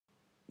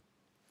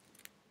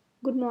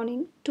Good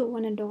morning to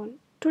one and all.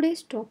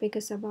 Today's topic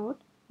is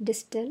about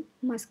distal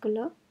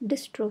muscular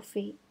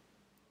dystrophy.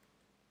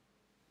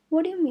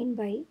 What do you mean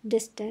by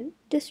distal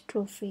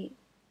dystrophy?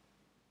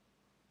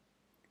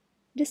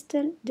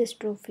 Distal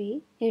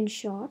dystrophy, in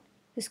short,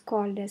 is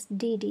called as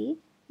DD,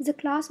 is a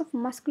class of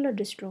muscular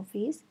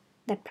dystrophies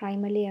that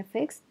primarily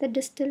affects the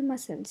distal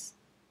muscles.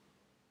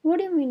 What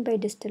do you mean by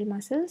distal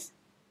muscles?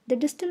 The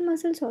distal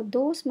muscles are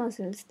those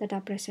muscles that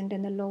are present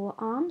in the lower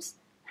arms,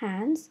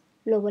 hands,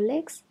 lower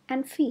legs,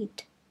 and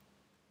feet.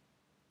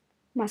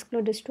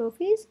 Muscular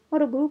dystrophies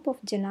are a group of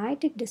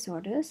genetic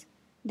disorders.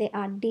 They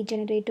are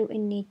degenerative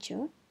in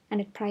nature and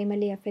it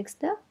primarily affects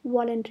the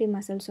voluntary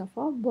muscles of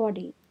our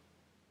body.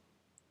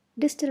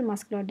 Distal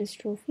muscular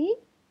dystrophy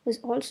is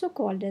also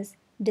called as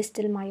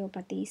distal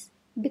myopathies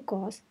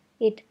because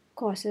it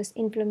causes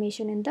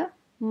inflammation in the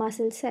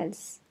muscle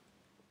cells.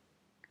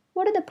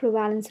 What is the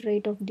prevalence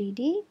rate of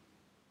DD?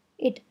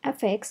 It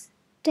affects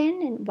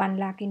 10 in 1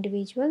 lakh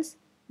individuals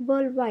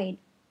worldwide.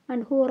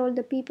 And who are all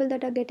the people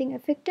that are getting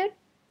affected?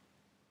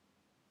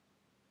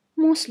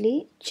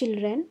 Mostly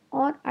children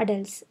or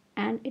adults,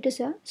 and it is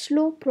a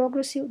slow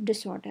progressive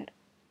disorder.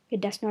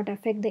 It does not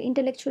affect the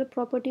intellectual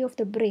property of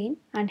the brain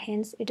and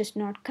hence it is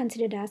not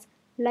considered as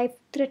life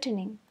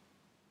threatening.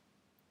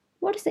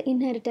 What is the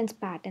inheritance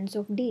patterns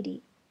of DD?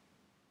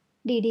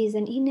 DD is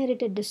an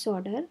inherited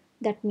disorder,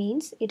 that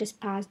means it is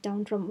passed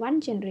down from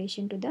one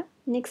generation to the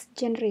next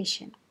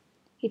generation.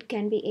 It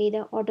can be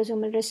either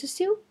autosomal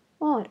recessive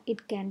or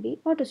it can be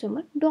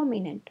autosomal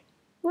dominant.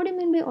 What do you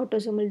mean by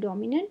autosomal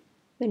dominant?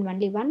 When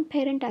only one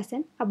parent has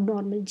an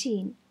abnormal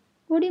gene.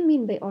 What do you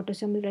mean by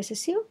autosomal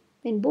recessive?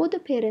 When both the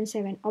parents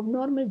have an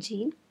abnormal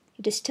gene,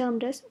 it is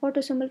termed as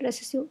autosomal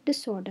recessive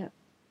disorder.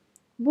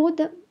 Both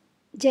the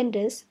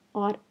genders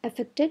are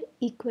affected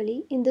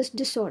equally in this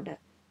disorder.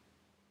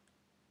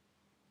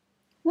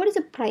 What is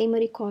the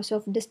primary cause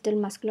of distal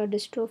muscular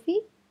dystrophy?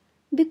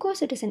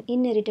 Because it is an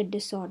inherited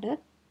disorder,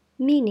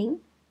 meaning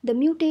the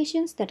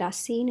mutations that are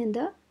seen in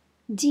the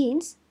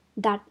genes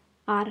that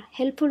are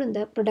helpful in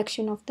the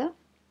production of the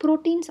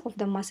proteins of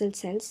the muscle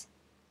cells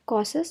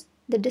causes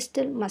the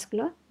distal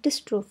muscular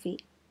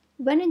dystrophy.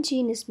 When a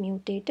gene is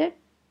mutated,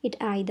 it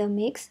either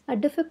makes a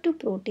defective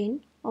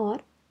protein or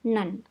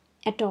none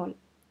at all.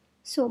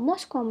 So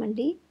most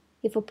commonly,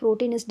 if a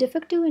protein is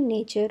defective in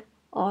nature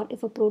or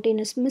if a protein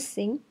is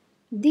missing,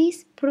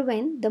 these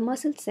prevent the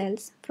muscle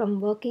cells from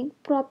working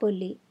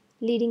properly,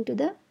 leading to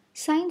the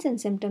signs and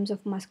symptoms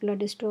of muscular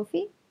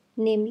dystrophy,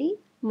 namely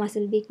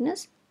muscle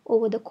weakness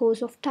over the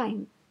course of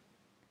time.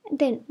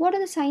 Then, what are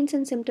the signs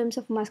and symptoms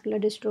of muscular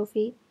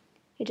dystrophy?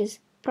 It is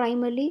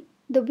primarily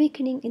the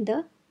weakening in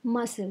the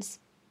muscles,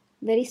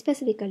 very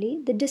specifically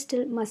the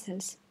distal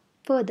muscles.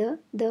 Further,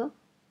 the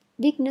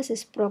weakness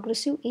is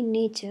progressive in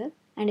nature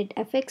and it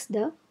affects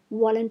the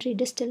voluntary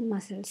distal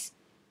muscles.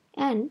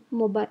 And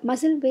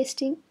muscle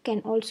wasting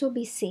can also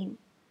be seen.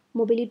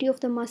 Mobility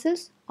of the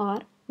muscles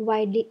are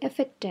widely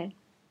affected.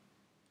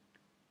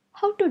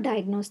 How to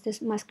diagnose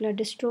this muscular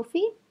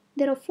dystrophy?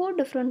 There are 4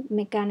 different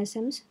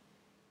mechanisms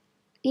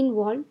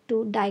involved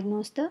to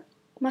diagnose the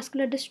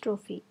muscular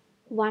dystrophy.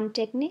 One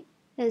technique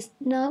is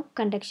nerve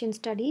conduction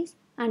studies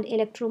and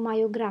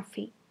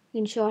electromyography.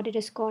 In short, it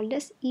is called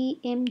as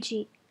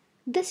EMG.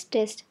 This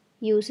test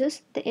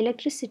uses the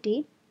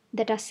electricity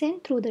that are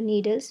sent through the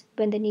needles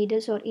when the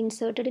needles are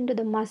inserted into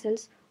the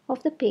muscles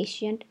of the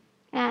patient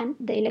and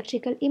the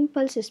electrical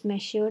impulse is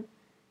measured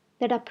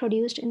that are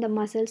produced in the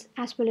muscles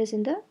as well as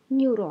in the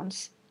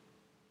neurons.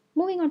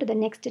 Moving on to the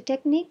next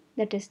technique,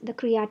 that is the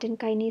creatine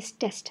kinase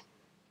test.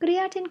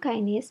 Creatine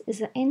kinase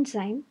is an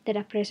enzyme that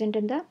are present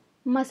in the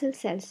muscle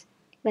cells.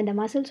 When the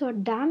muscles are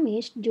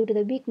damaged due to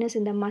the weakness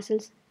in the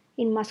muscles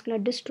in muscular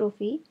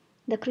dystrophy,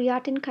 the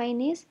creatine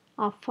kinase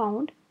are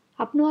found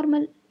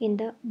abnormal in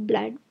the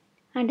blood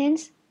and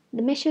hence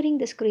the measuring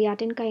this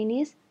creatine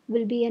kinase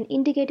will be an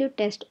indicative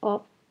test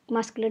of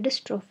muscular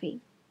dystrophy.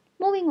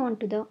 Moving on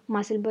to the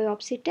muscle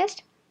biopsy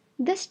test.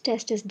 This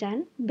test is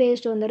done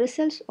based on the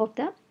results of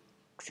the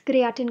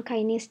creatine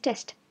kinase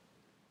test.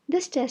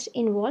 This test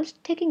involves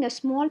taking a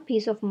small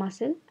piece of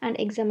muscle and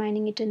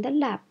examining it in the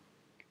lab.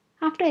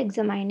 After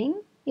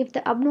examining, if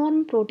the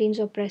abnormal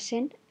proteins are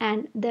present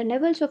and the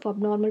levels of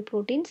abnormal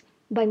proteins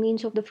by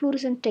means of the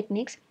fluorescent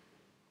techniques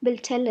will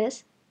tell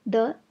us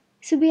the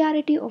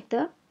severity of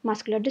the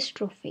muscular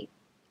dystrophy.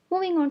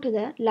 Moving on to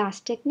the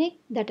last technique,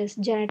 that is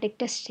genetic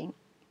testing.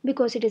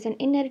 Because it is an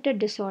inherited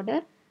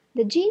disorder,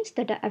 the genes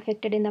that are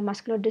affected in the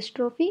muscular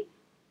dystrophy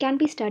can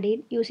be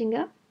studied using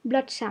a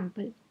blood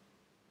sample.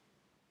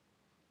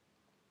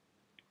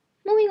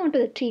 Moving on to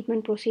the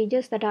treatment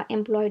procedures that are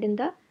employed in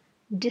the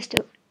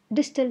distal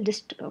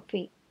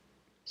dystrophy.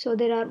 So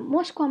there are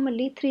most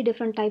commonly 3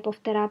 different type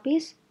of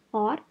therapies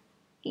are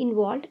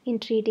involved in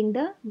treating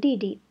the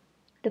DD.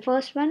 The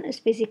first one is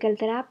physical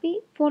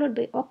therapy, followed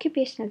by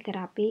occupational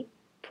therapy,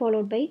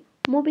 followed by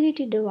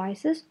mobility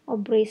devices or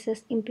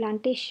braces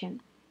implantation.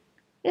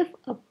 If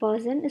a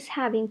person is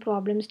having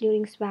problems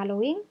during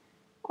swallowing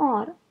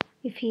or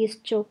if he is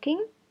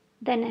choking,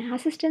 then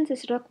assistance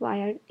is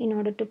required in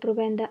order to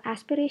prevent the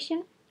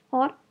aspiration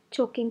or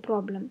choking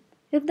problem.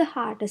 If the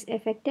heart is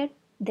affected,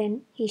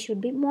 then he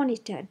should be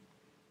monitored.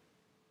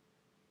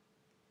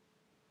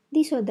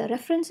 These are the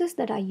references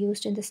that are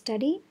used in the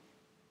study.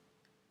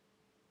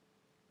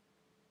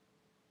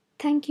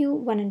 Thank you,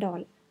 one and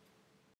all.